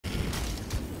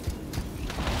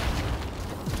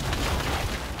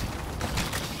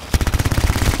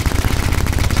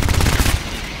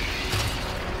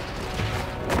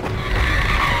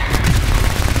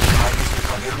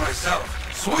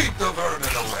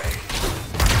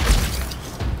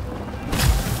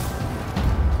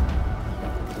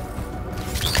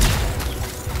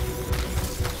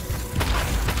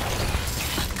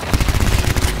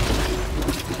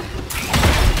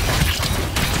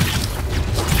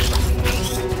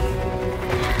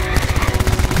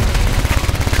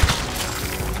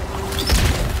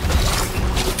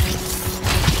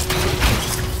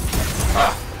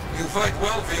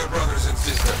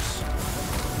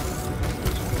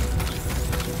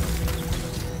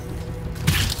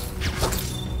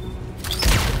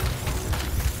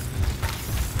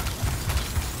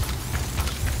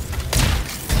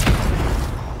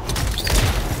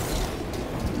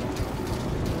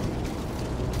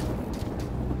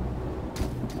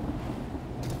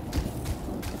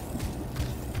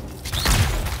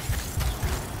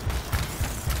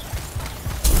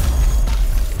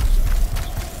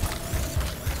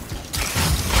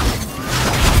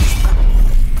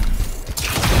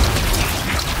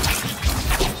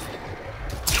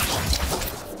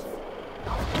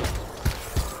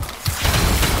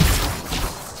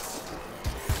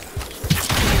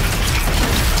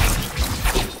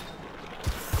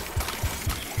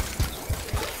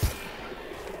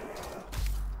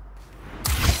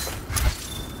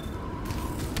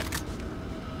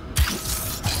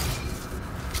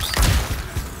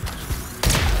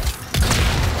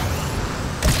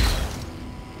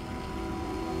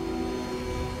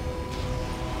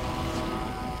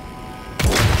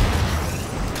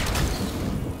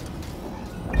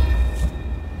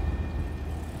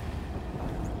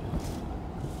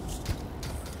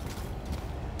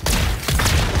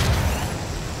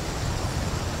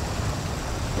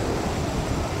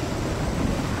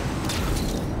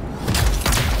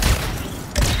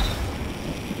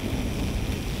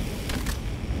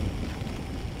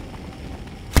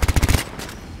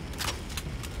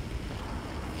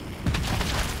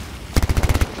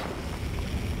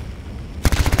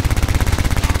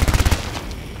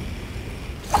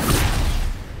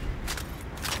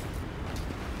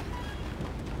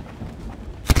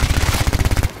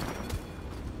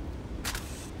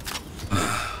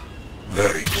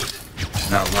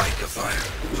Now light the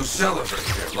fire to celebrate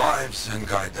their lives and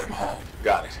guide them home.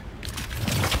 Got it.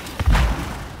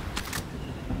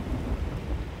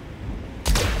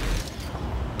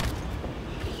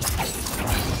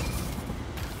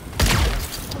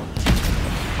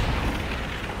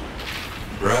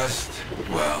 Rest?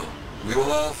 Well, we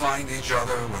will all find each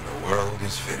other when the world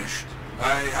is finished.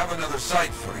 I have another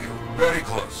site for you, very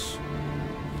close.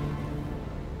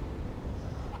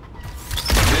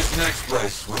 This next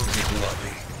place will be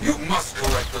bloody. You must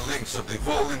collect the links of the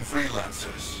fallen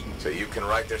freelancers. So you can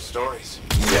write their stories?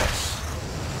 Yes.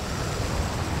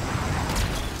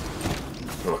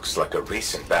 Looks like a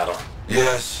recent battle.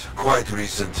 Yes, quite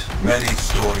recent. Many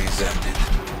stories ended.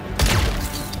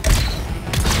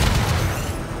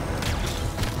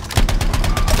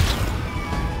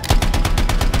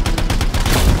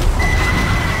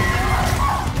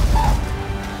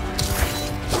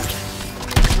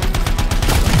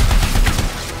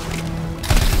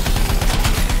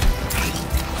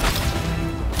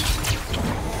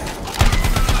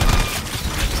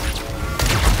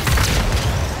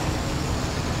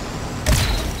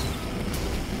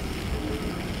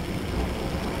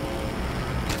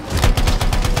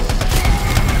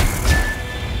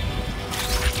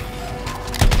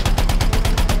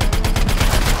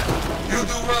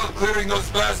 Clearing those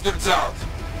bastards out.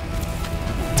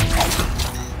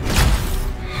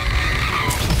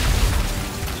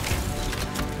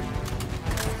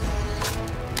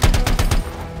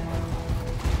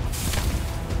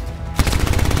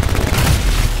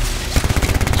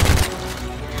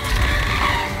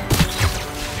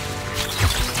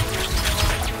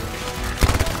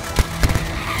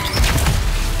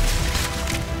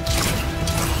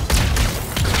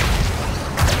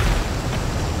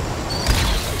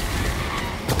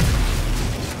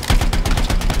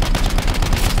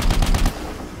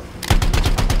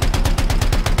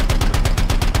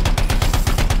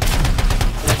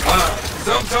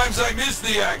 Sometimes I miss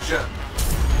the action.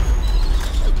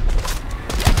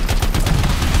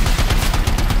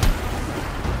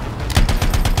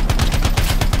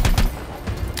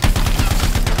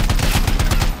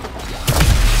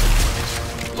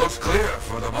 Looks clear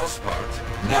for the most part.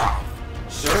 Now,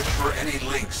 search for any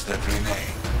links that remain.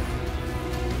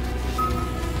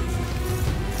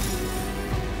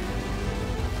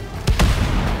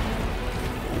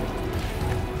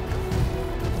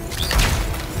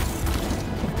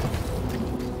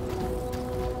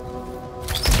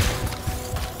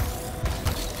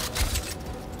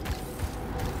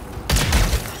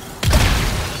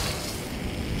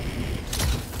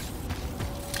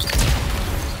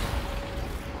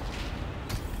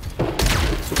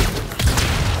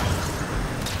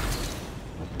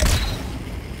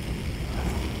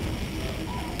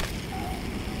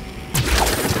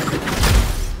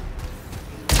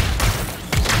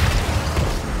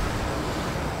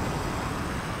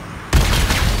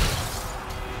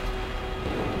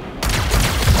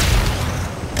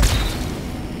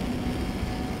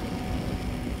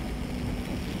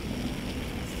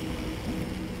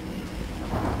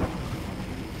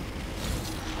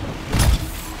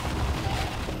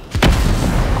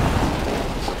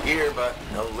 Here, but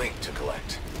no link to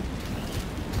collect.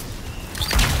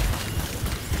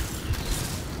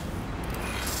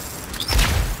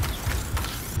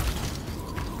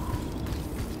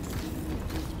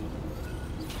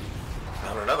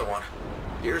 Found another one.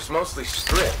 Gear's mostly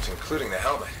stripped, including the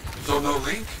helmet. So no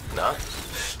link? None?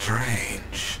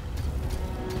 Strange.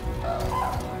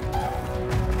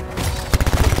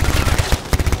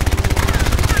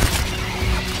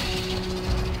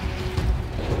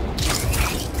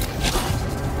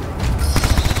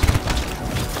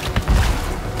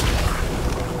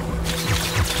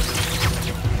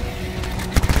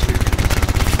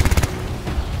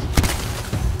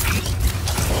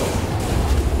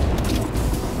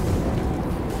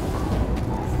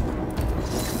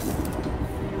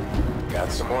 Got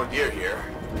some more gear here.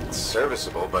 It's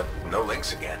serviceable, but no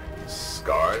links again.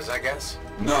 Scars, I guess?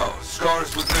 No,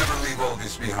 Scars would never leave all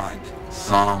this behind.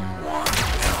 Someone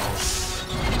else.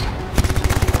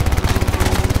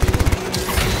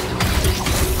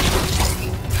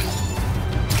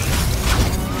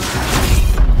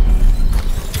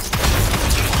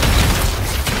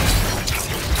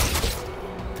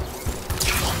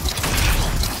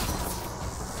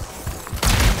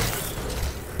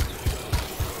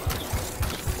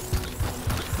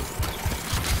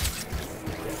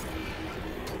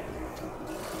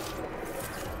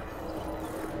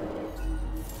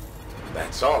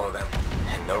 That's all of them.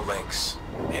 And no links.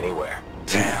 Anywhere.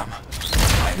 Damn.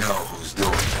 I know who's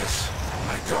doing this.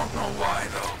 I don't know why,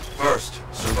 though. First,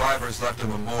 survivors left a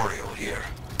memorial here.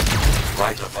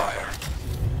 Light the fire.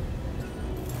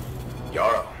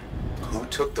 Yarrow, who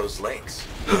took those links?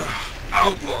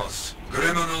 Outlaws.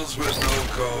 Criminals with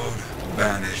no code.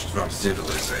 Banished from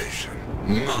civilization.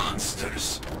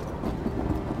 Monsters.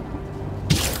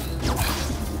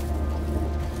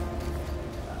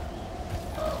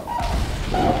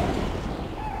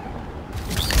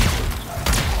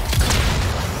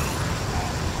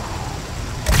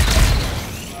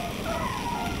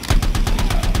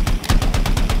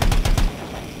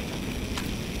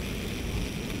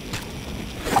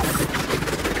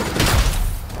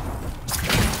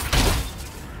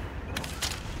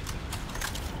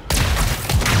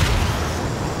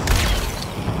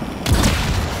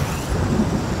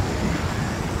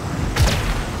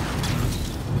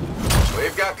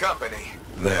 Company.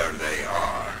 There they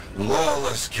are.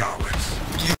 Lawless cowards.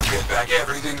 You get back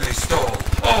everything they stole.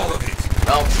 All of it.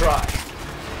 I'll try.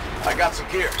 I got some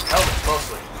gear. Helmets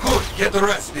mostly. Good. Get the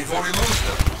rest before we lose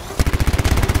them.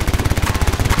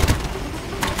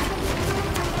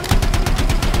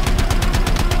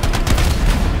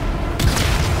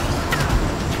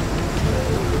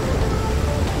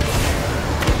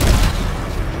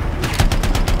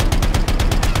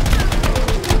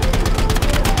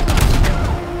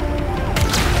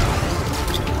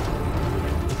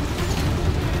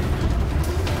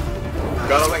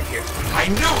 Got a link here. I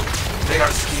knew it! They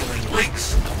are stealing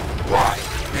links. Why?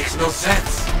 Makes no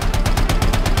sense.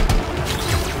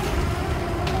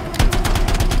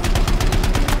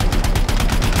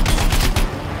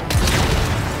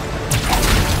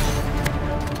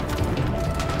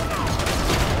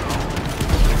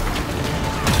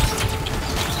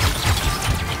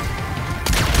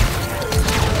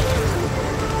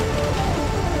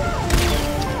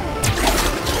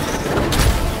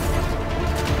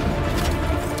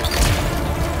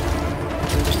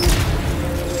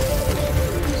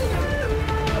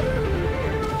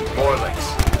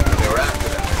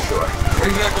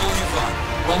 Bring back all you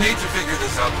find. We'll need to figure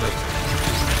this out later.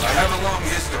 I have a long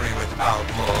history with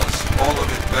outlaws. All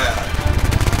of it bad.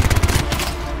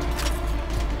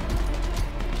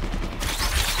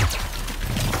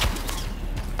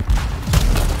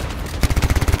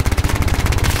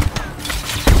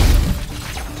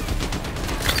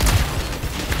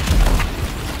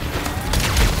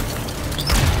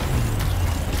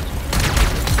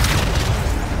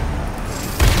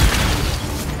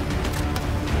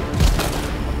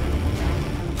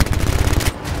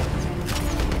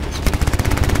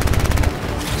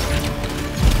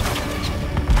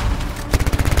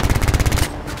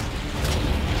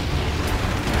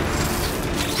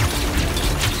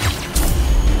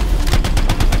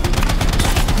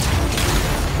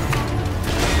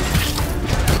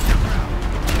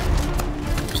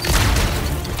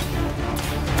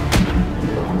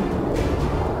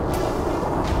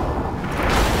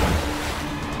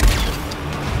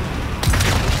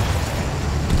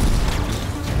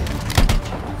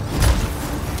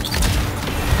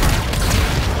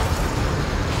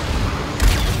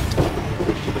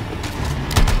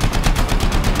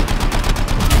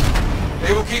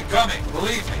 They will keep coming,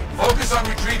 believe me. Focus on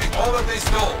retrieving all that they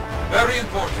stole. Very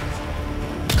important.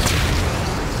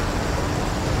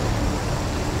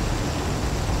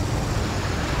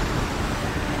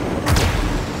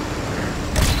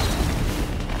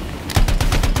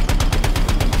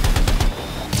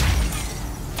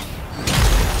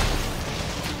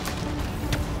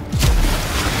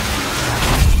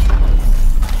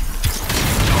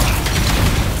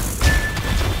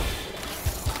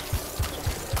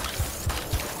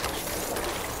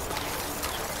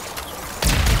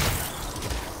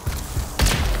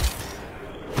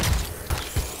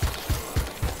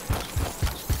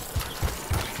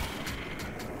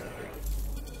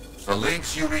 The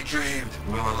links you retrieved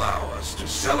will allow us to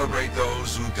celebrate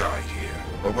those who died here.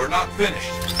 But we're not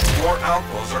finished. More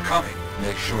outlaws are coming.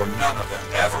 Make sure none of them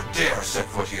ever dare set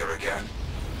foot here again.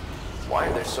 Why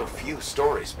are there so few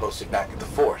stories posted back at the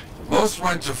fort? Most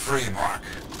went to Freemark,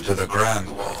 to the Grand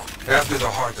Wall. After the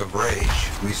Heart of Rage,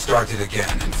 we started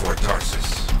again in Fort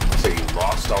Tarsus. So you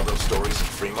lost all those stories in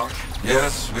Freemark?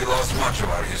 Yes, we lost much of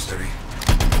our history.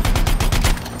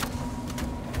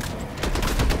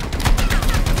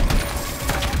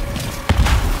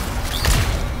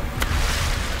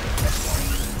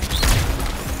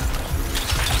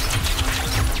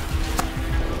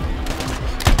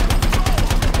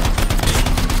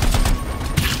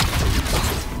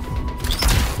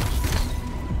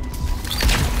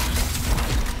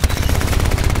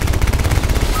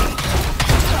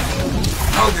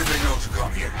 How did they know to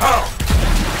come here? How?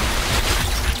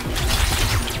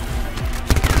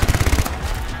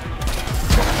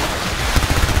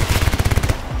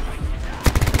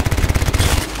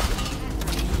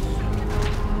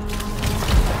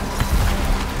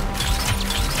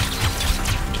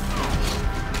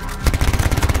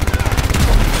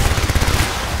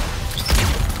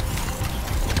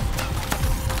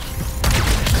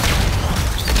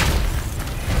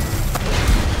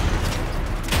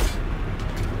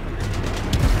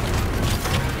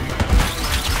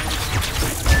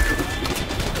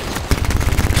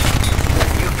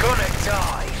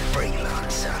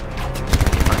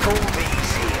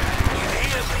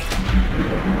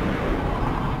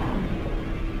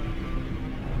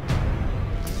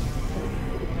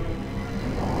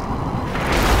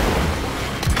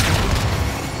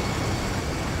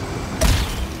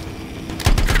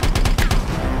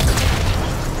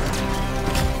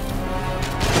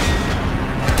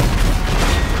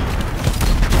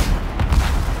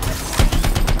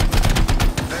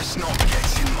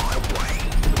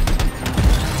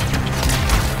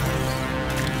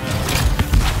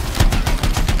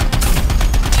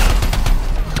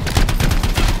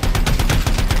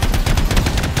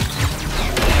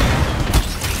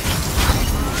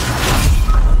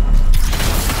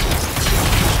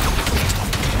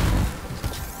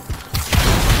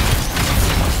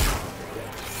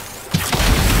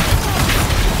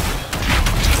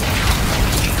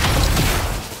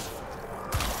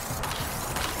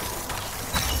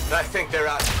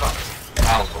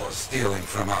 stealing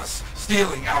from us,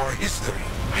 stealing our history.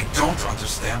 I don't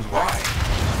understand why.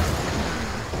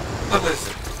 But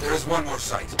listen, there is one more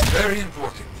site, very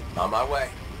important. On my way.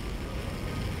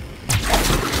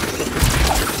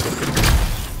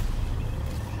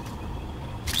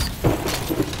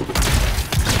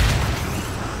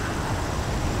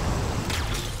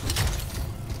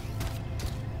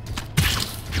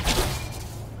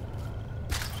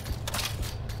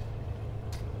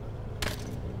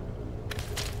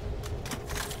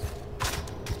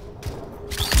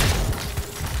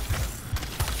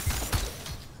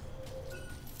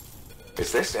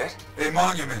 Is this it? A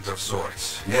monument of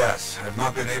sorts. Yes, I've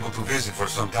not been able to visit for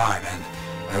some time, and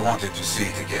I wanted to see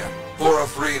it again. For a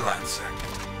freelancer.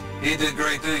 He did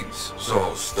great things,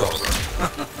 so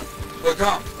stubborn. But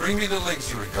come, bring me the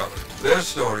links you recovered. Their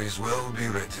stories will be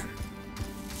written.